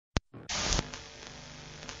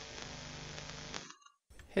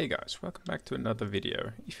Hey guys, welcome back to another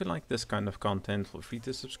video. If you like this kind of content, feel free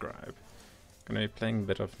to subscribe. I'm gonna be playing a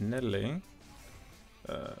bit of Nidalee.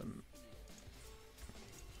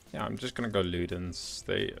 Yeah, I'm just gonna go Ludens.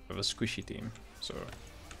 They have a squishy team, so...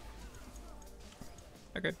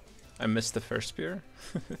 Okay, I missed the first spear.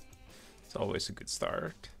 It's always a good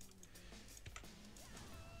start.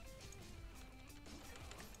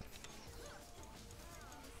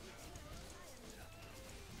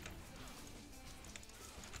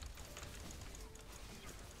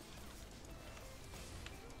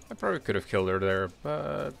 I probably could have killed her there,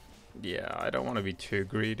 but yeah, I don't want to be too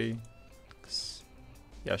greedy. 'Cause,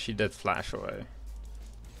 yeah, she did flash away,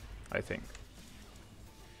 I think.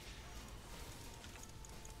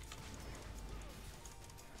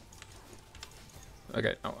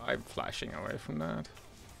 Okay, no, I'm flashing away from that.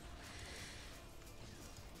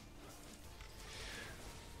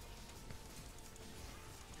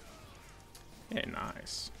 Yeah,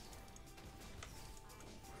 nice.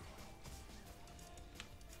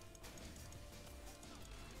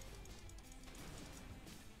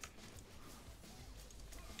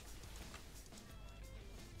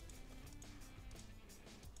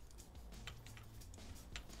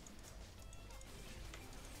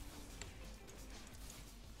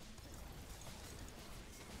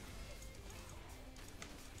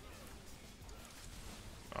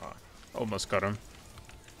 Oh, almost got him.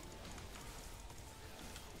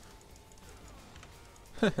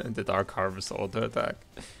 The Dark Harvest auto attack.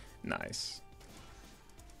 Nice.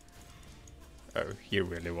 Oh, he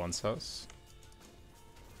really wants us.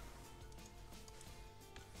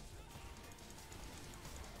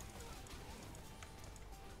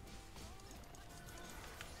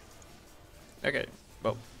 Okay,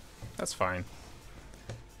 well, that's fine.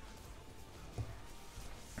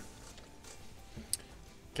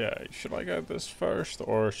 Okay, should I go this first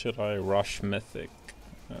or should I rush Mythic?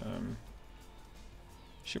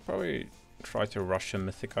 Should probably try to rush a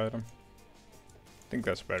Mythic item. I think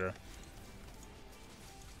that's better.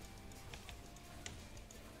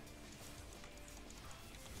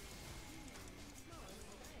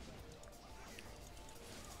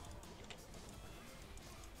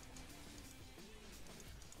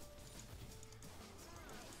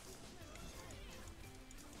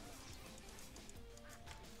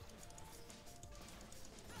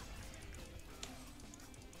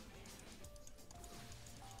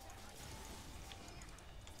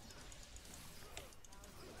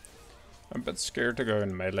 I'm a bit scared to go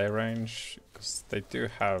in melee range, because they do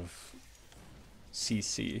have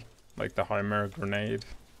CC, like the Heimer grenade.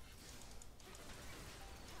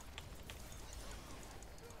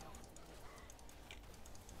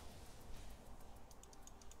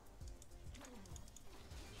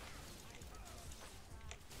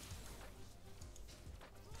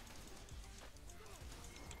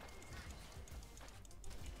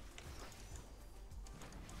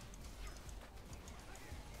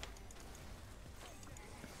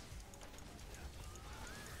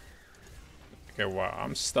 Okay, wow,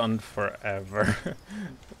 I'm stunned forever.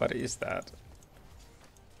 What is that?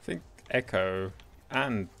 I think Echo,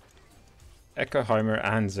 Heimer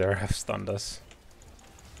and Zer have stunned us.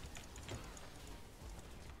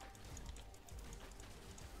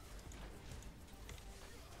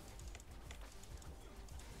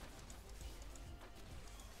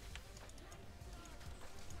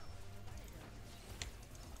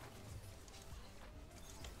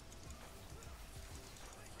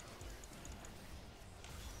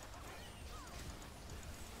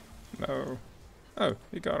 No. Oh,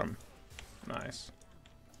 you got him. Nice.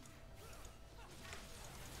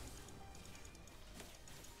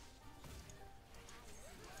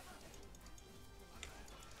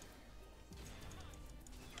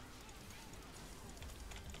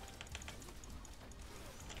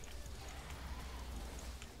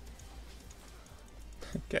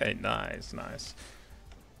 Okay, nice, nice.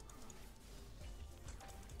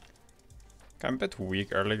 I'm a bit weak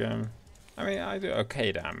early game. I mean, I do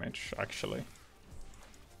okay damage, actually.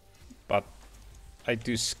 But I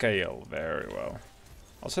do scale very well.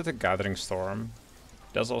 Also the Gathering Storm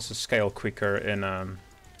does also scale quicker in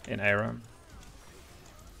Aram.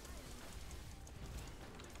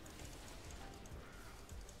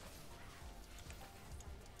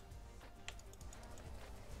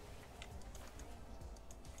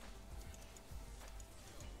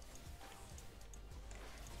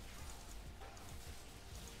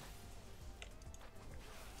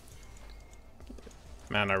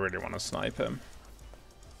 Man, I really want to snipe him.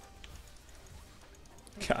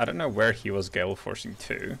 I don't know where he was gale forcing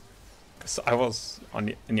to, because I was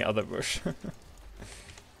on in the other bush.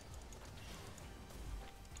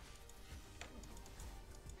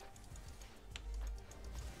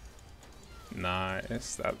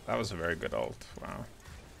 Nice. That was a very good ult. Wow.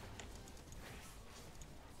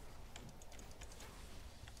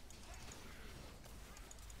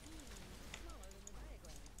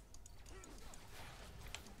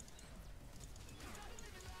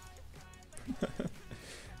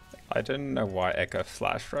 I didn't know why Echo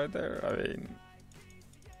flashed right there. I mean,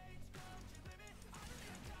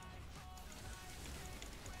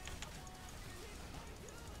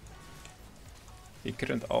 he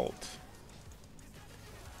couldn't ult.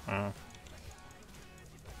 Wow.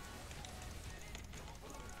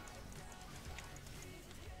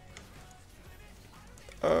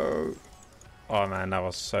 Oh. Oh man, that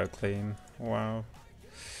was so clean. Wow.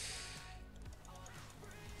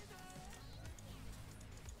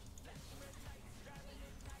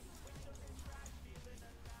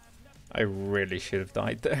 I really should have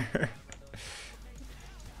died there.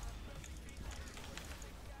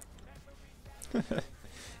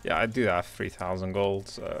 Yeah, I do have 3,000 gold,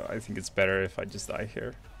 so I think it's better if I just die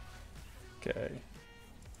here. Okay.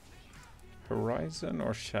 Horizon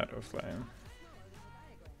or Shadow Flame?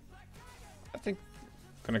 I think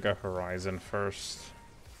I'm gonna go Horizon first.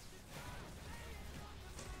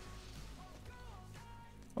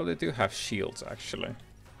 Well, they do have shields actually.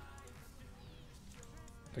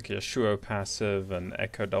 Like Yasuo passive and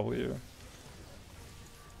Echo W.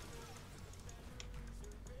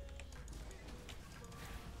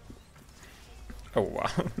 Oh wow.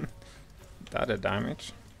 That a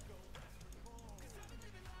damage.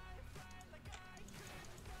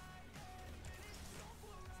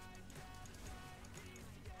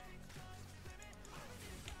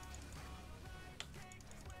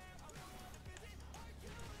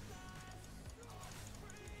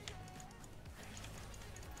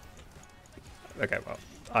 Okay, well,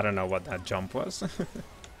 I don't know what that jump was.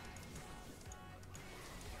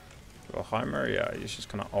 Well, Heimer, yeah, he's just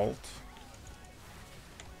gonna ult.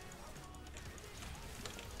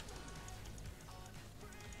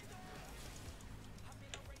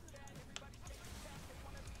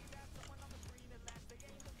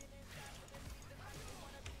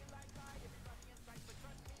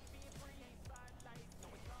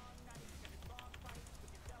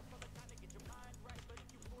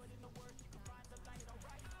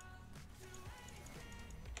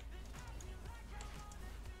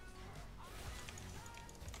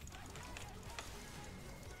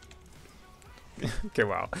 Okay,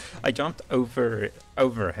 wow. I jumped over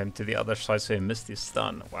him to the other side, so he missed his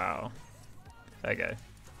stun. Wow. Okay.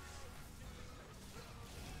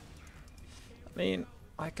 I mean,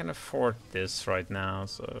 I can afford this right now,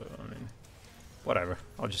 so I mean, whatever.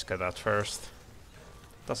 I'll just get that first.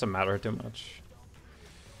 Doesn't matter too much.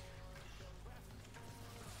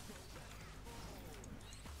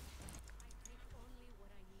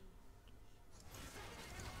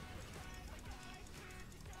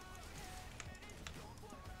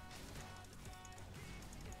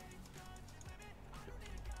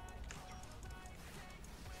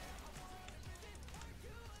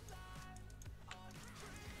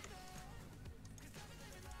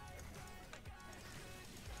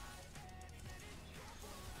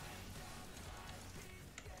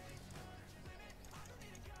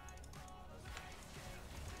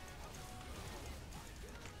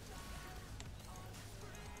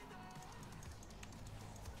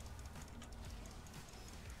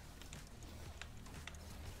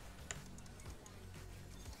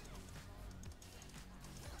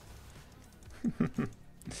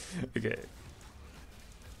 Okay.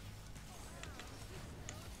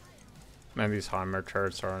 Man, these Heimer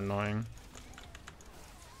turrets are annoying.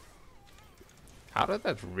 How did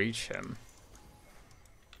that reach him?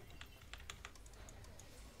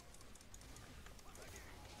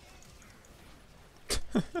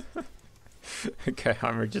 Okay,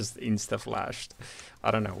 Heimer just insta-flashed. I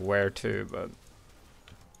don't know where to, but...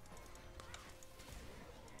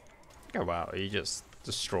 Oh wow, he just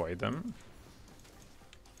destroyed them.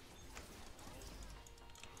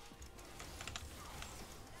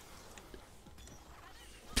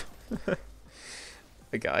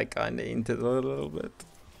 The guy kinda into it a little bit.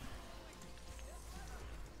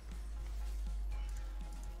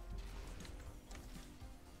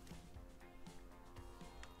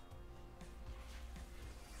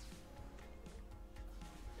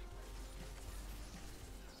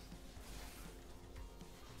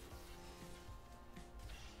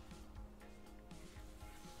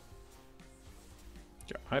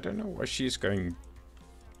 I don't know why she's going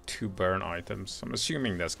to burn items. I'm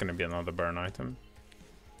assuming that's going to be another burn item.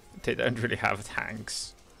 They don't really have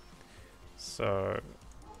tanks. So,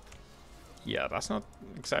 yeah, that's not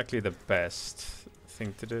exactly the best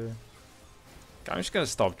thing to do. I'm just gonna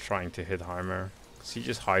stop trying to hit Heimer, because he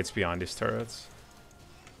just hides behind his turrets.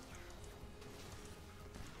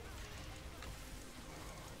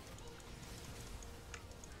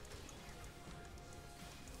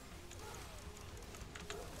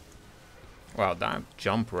 Wow, that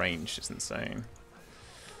jump range is insane.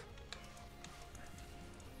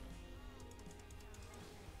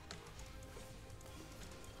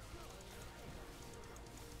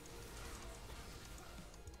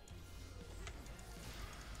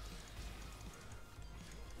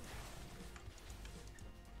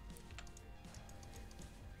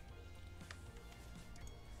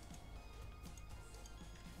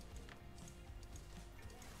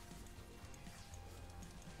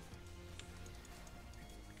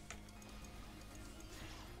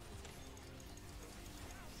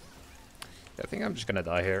 I think I'm just gonna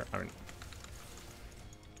die here. I mean,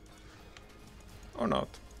 or not.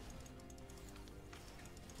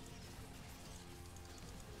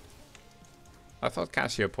 I thought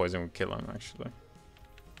Cassia poison would kill him, actually.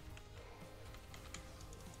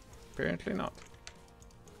 Apparently not.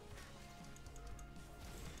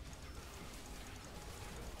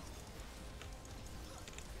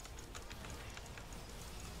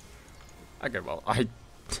 Okay, well, I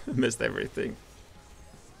missed everything.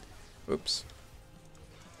 Oops.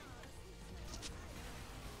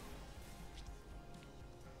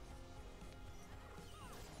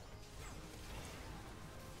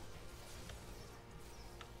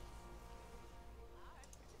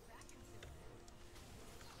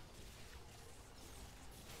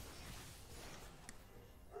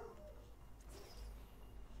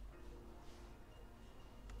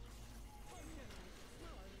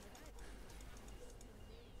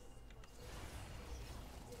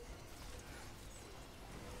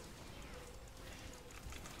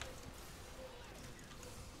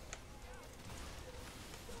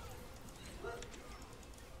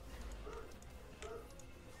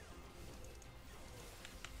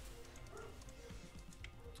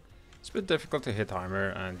 It's a bit difficult to hit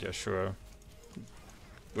Heimer and Yeshua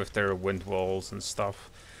with their wind walls and stuff.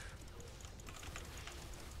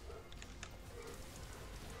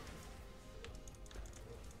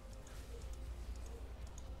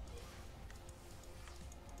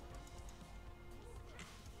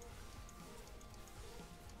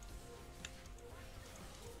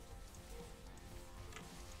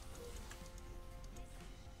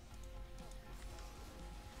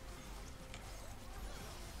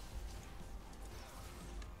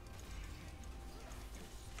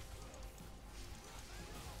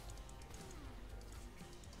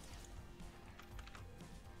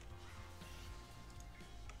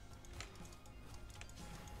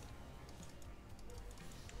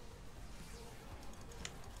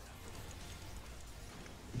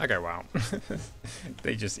 Okay, wow.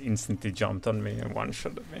 They just instantly jumped on me and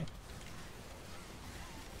one-shotted me.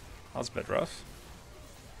 That's a bit rough.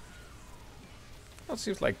 That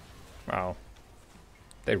seems like, wow,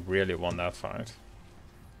 they really won that fight.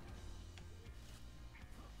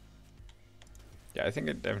 Yeah, I think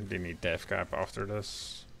I definitely need Death Cap after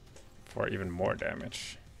this for even more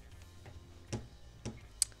damage.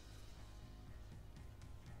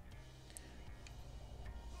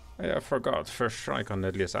 Yeah, I forgot. First strike on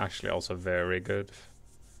Nidalee is actually also very good.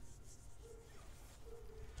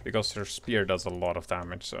 Because her spear does a lot of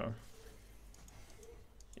damage, so...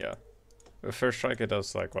 yeah. The first strike it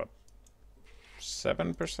does like, what?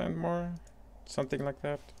 7% more? Something like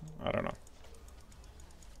that? I don't know.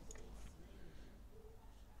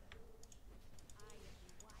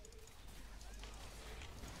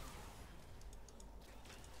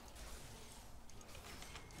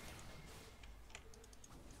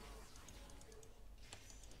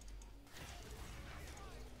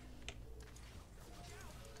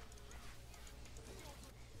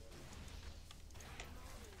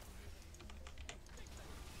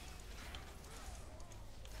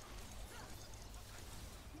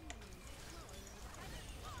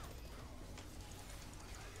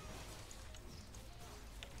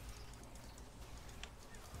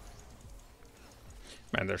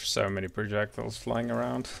 Man, there's so many projectiles flying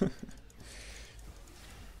around.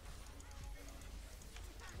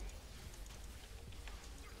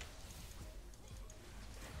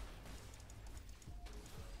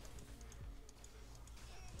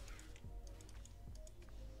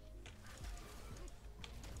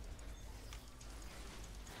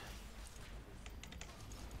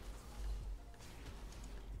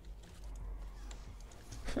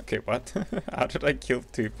 Okay, what? How did I kill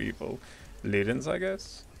 2 people? Ludens, I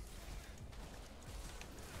guess?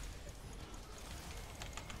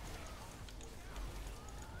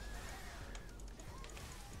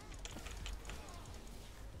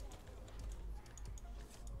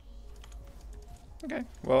 Okay,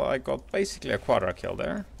 well, I got basically a quadra kill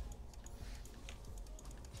there.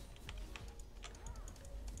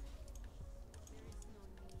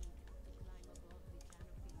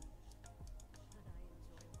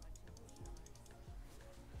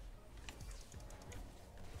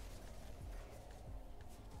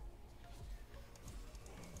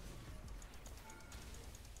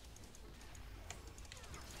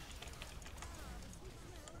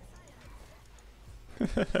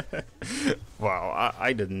 Wow,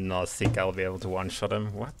 I did not think I'll be able to one-shot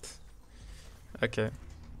him. What? Okay.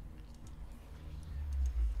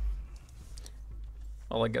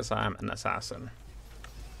 Well, I guess I am an assassin.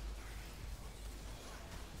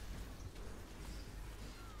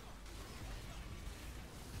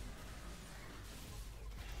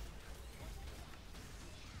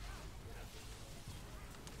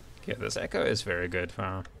 Yeah, this Echo is very good.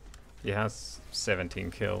 Wow. He has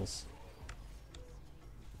 17 kills.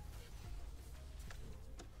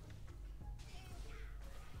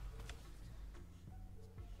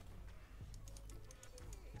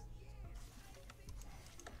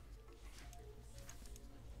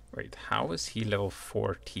 Wait, how is he level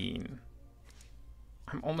 14?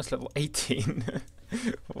 I'm almost level 18.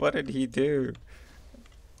 What did he do?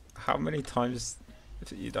 How many times?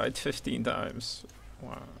 He died 15 times.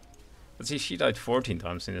 Wow. But see, she died 14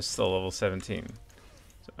 times and is still level 17.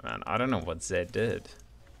 So, man, I don't know what Zed did.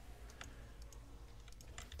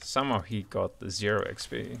 Somehow he got the 0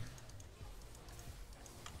 XP.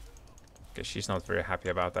 Guess she's not very happy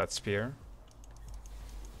about that spear.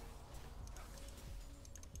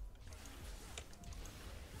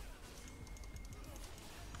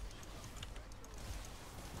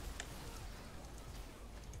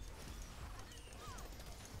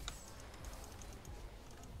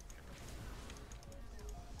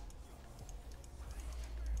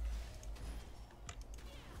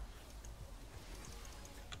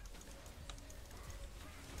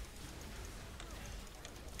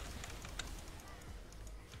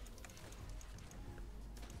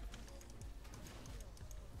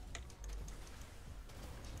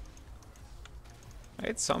 I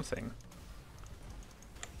hit something.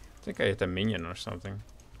 I think I hit a minion or something.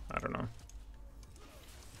 I don't know.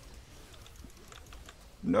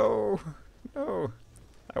 No! No!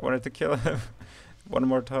 I wanted to kill him one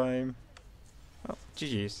more time. Well,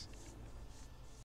 GG's.